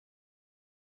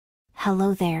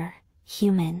Hello there,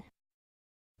 human.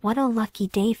 What a lucky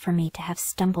day for me to have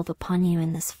stumbled upon you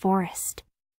in this forest.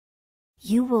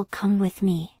 You will come with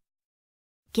me.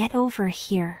 Get over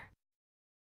here.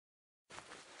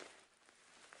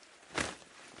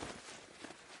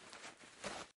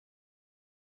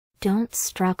 Don't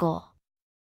struggle.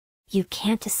 You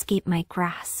can't escape my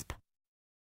grasp.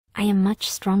 I am much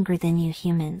stronger than you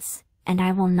humans, and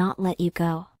I will not let you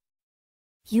go.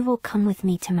 You will come with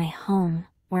me to my home,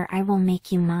 where I will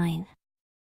make you mine.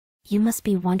 You must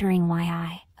be wondering why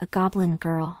I, a goblin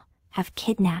girl, have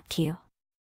kidnapped you.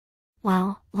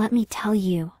 Well, let me tell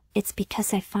you, it's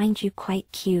because I find you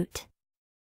quite cute.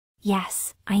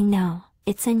 Yes, I know,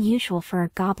 it's unusual for a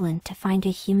goblin to find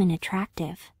a human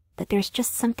attractive, but there's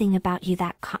just something about you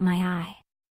that caught my eye.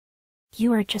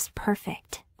 You are just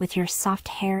perfect, with your soft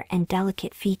hair and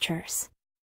delicate features.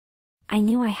 I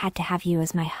knew I had to have you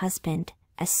as my husband,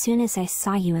 as soon as I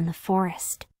saw you in the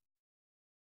forest.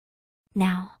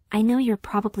 Now, I know you're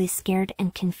probably scared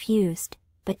and confused,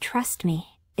 but trust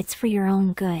me, it's for your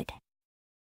own good.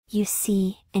 You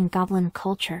see, in goblin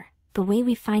culture, the way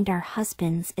we find our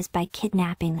husbands is by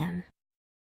kidnapping them.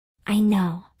 I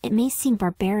know, it may seem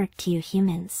barbaric to you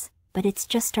humans, but it's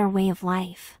just our way of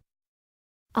life.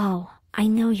 Oh, I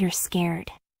know you're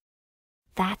scared.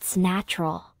 That's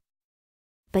natural.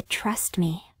 But trust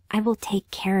me, I will take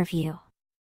care of you.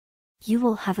 You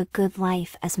will have a good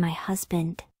life as my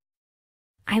husband.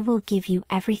 I will give you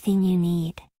everything you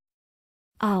need.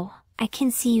 Oh, I can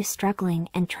see you struggling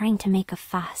and trying to make a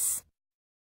fuss.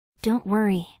 Don't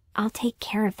worry, I'll take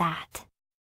care of that.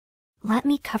 Let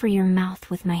me cover your mouth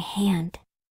with my hand.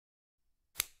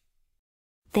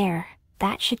 There,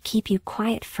 that should keep you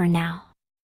quiet for now.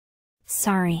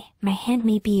 Sorry, my hand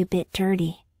may be a bit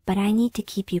dirty, but I need to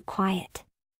keep you quiet.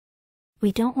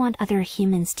 We don't want other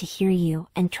humans to hear you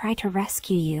and try to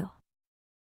rescue you.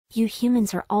 You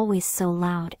humans are always so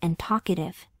loud and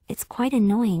talkative, it's quite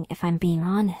annoying if I'm being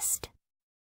honest.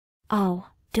 Oh,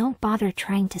 don't bother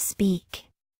trying to speak.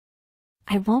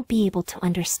 I won't be able to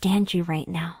understand you right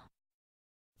now.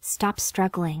 Stop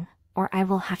struggling, or I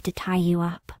will have to tie you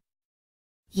up.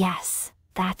 Yes,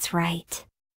 that's right.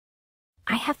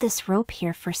 I have this rope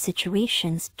here for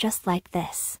situations just like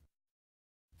this.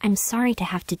 I'm sorry to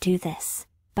have to do this,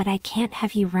 but I can't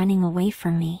have you running away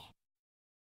from me.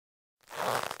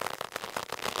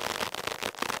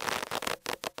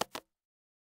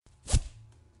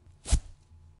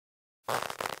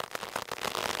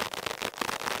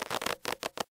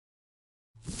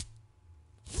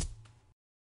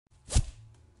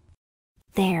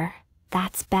 There,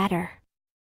 that's better.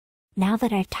 Now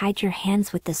that I've tied your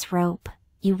hands with this rope,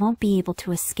 you won't be able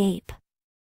to escape.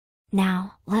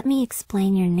 Now, let me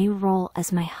explain your new role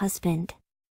as my husband.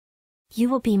 You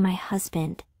will be my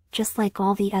husband, just like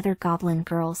all the other goblin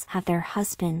girls have their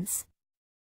husbands.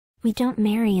 We don't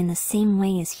marry in the same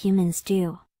way as humans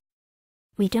do.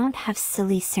 We don't have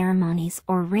silly ceremonies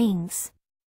or rings.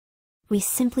 We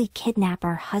simply kidnap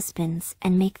our husbands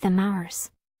and make them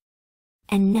ours.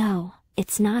 And no,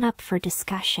 it's not up for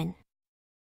discussion.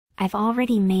 I've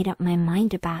already made up my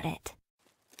mind about it.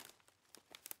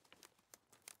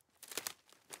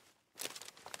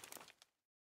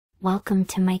 Welcome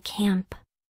to my camp.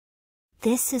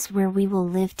 This is where we will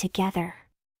live together.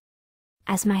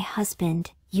 As my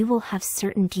husband, you will have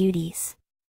certain duties.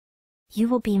 You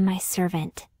will be my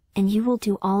servant, and you will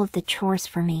do all of the chores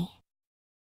for me.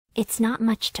 It's not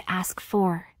much to ask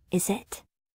for, is it?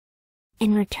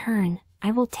 In return, I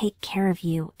will take care of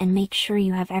you and make sure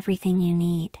you have everything you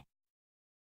need.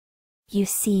 You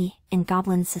see, in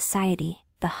goblin society,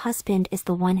 the husband is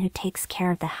the one who takes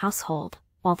care of the household,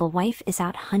 while the wife is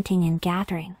out hunting and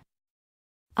gathering.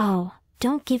 Oh,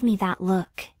 don't give me that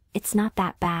look, it's not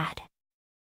that bad.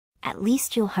 At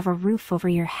least you'll have a roof over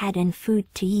your head and food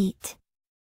to eat.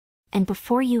 And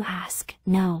before you ask,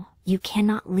 no, you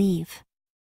cannot leave.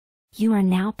 You are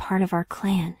now part of our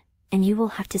clan, and you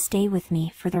will have to stay with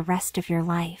me for the rest of your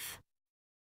life.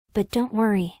 But don't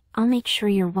worry, I'll make sure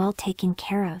you're well taken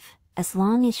care of, as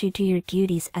long as you do your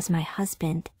duties as my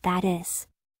husband, that is.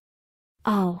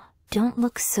 Oh, don't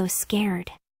look so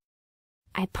scared.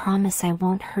 I promise I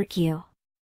won't hurt you.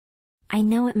 I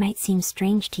know it might seem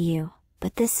strange to you,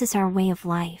 but this is our way of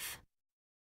life.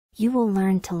 You will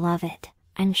learn to love it,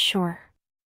 I'm sure.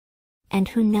 And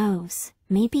who knows,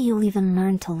 maybe you'll even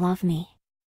learn to love me.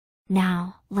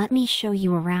 Now, let me show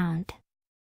you around.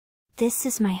 This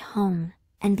is my home,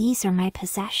 and these are my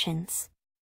possessions.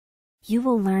 You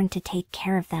will learn to take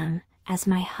care of them, as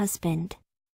my husband.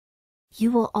 You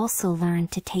will also learn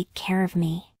to take care of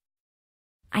me.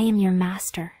 I am your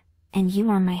master, and you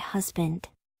are my husband.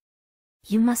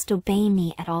 You must obey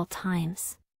me at all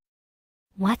times.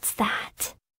 What's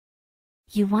that?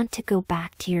 You want to go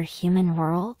back to your human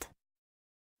world?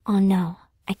 Oh no,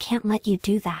 I can't let you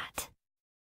do that.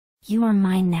 You are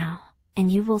mine now,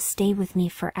 and you will stay with me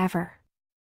forever.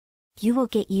 You will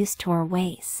get used to our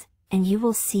ways, and you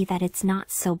will see that it's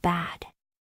not so bad.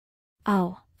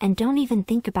 Oh, and don't even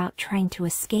think about trying to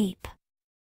escape.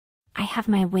 I have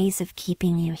my ways of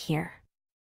keeping you here.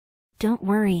 Don't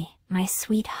worry, my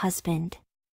sweet husband.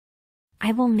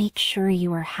 I will make sure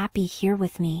you are happy here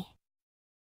with me.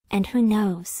 And who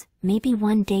knows, maybe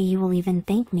one day you will even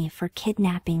thank me for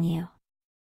kidnapping you.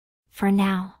 For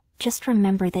now, just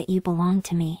remember that you belong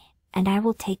to me, and I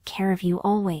will take care of you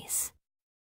always.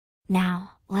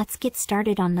 Now, let's get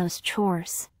started on those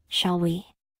chores, shall we?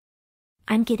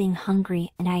 I'm getting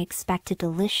hungry and I expect a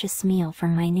delicious meal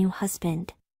from my new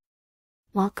husband.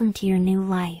 Welcome to your new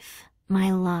life,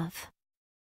 my love.